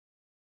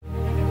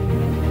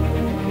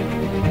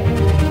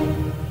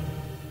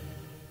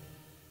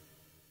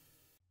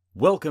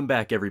Welcome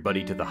back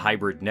everybody to the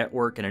Hybrid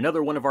Network and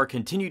another one of our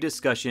continued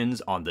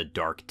discussions on The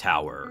Dark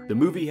Tower. The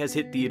movie has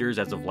hit theaters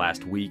as of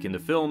last week and the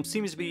film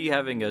seems to be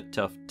having a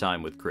tough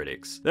time with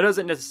critics. That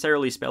doesn't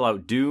necessarily spell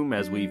out doom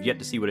as we've yet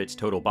to see what its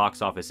total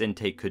box office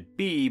intake could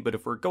be, but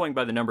if we're going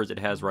by the numbers it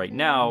has right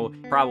now,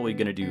 probably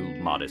gonna do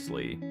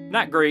modestly.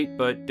 Not great,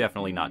 but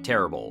definitely not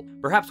terrible.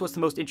 Perhaps what's the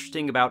most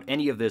interesting about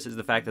any of this is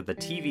the fact that the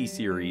TV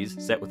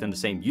series, set within the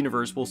same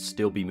universe, will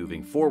still be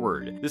moving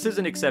forward. This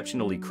isn't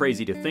exceptionally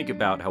crazy to think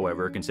about,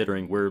 however,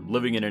 considering we're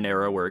living in an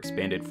era where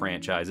expanded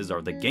franchises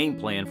are the game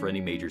plan for any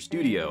major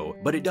studio,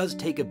 but it does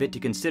take a bit to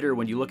consider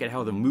when you look at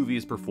how the movie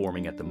is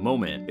performing at the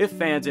moment. If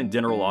fans and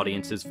general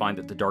audiences find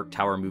that the Dark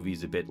Tower movie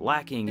is a bit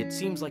lacking, it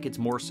seems like it's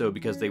more so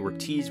because they were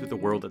teased with a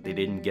world that they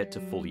didn't get to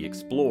fully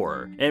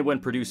explore. And when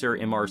producer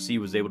MRC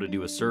was able to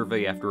do a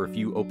survey after a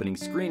few opening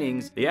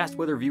screenings, they asked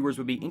whether viewers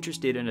would be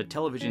interested in a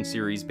television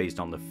series based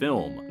on the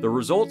film. The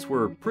results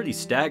were pretty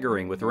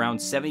staggering, with around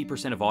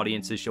 70% of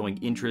audiences showing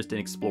interest in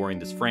exploring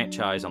this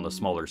franchise on the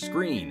smaller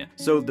screen.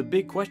 So the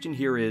big question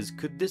here is,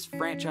 could this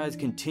franchise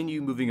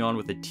continue moving on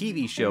with a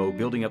TV show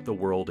building up the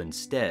world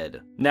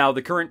instead? Now,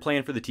 the current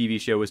plan for the TV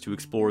show is to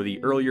explore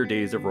the earlier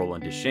days of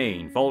Roland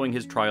Deschain, following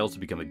his trials to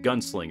become a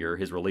gunslinger,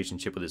 his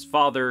relationship with his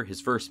father,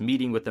 his first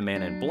meeting with the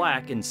Man in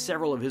Black, and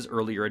several of his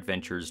earlier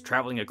adventures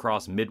traveling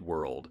across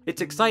Midworld.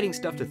 It's exciting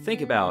stuff to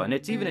think about, and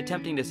it's even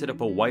attempting to set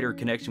up a wider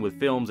connection with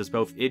films as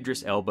both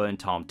Idris Elba and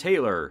Tom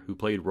Taylor, who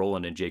played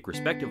Roland and Jake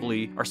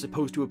respectively, are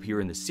supposed to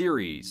appear in the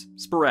series.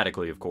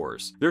 Sporadically, of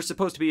course. There's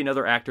supposed to be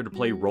another actor to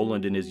play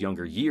Roland in his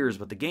younger years,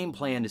 but the game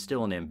plan is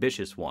still an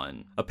ambitious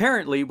one.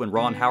 Apparently, when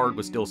Ron Howard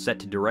was still set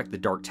to direct the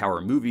Dark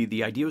Tower movie,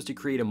 the idea was to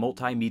create a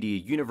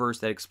multimedia universe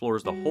that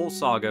explores the whole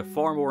saga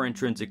far more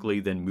intrinsically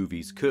than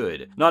movies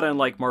could. Not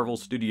unlike Marvel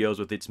Studios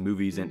with its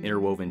movies and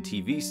interwoven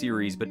TV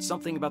series, but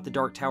something about the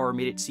Dark Tower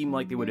made it seem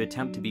like they would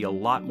attempt to be a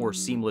lot more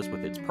seamless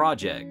with its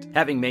project,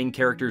 having main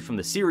characters from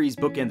the series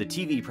bookend the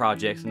TV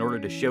projects in order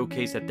to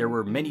showcase that there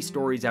were many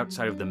stories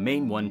outside of the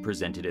main one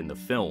presented in the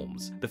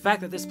films. The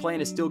fact that this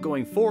plan is still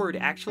going forward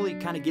actually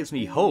kind of gives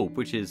me hope,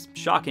 which is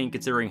shocking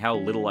considering how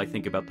little I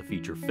think about the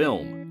feature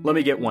film. Let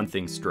me get one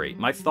thing straight.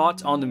 My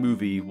thoughts on the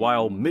movie,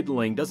 while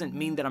middling, doesn't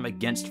mean that I'm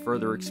against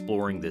further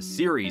exploring this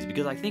series,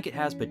 because I think it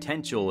has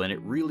potential and it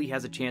really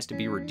has a chance to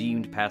be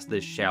redeemed past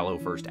this shallow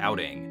first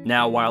outing.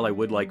 Now, while I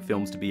would like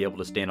films to be able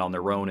to stand on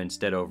their own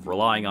instead of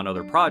relying on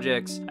other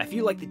projects, I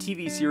feel like the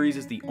TV series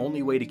is the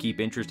only way to keep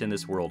interest in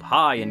this world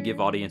high and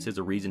give audiences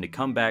a reason to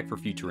come back for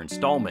future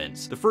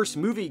installments. The first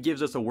movie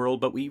gives us a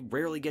world, but we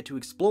rarely get to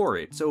explore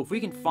it, so if we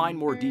can find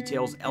more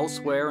details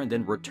elsewhere and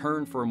then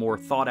return for a more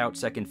thought-out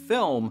second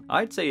film,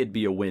 I'd say it'd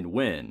be a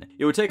win-win.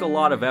 It would take a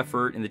lot of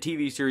effort, and the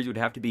TV series would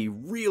have to be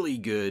really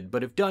good,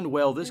 but if done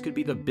well, this could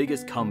be the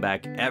biggest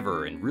comeback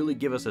ever and really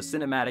give us a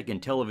cinematic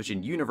and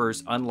television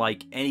universe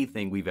unlike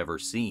anything we've ever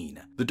seen.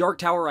 The Dark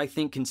Tower, I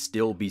think, can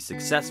still be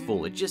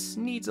successful. It just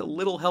needs a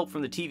little help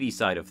from the TV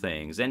side of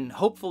things, and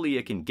hopefully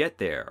it can get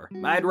there.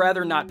 I'd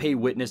rather not pay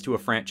witness to a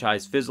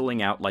franchise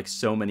fizzling out like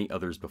so many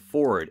others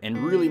before it, and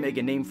really make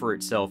a name for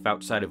itself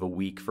outside of a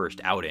weak first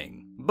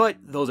outing. But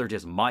those are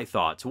just my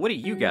thoughts. What do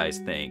you guys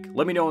think?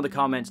 Let me know in the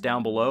comments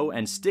down below,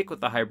 and stick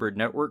with the Hybrid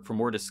Network for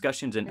more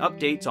discussions and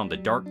updates on the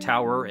Dark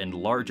Tower and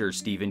larger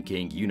Stephen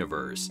King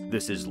universe.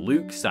 This is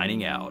Luke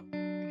signing out.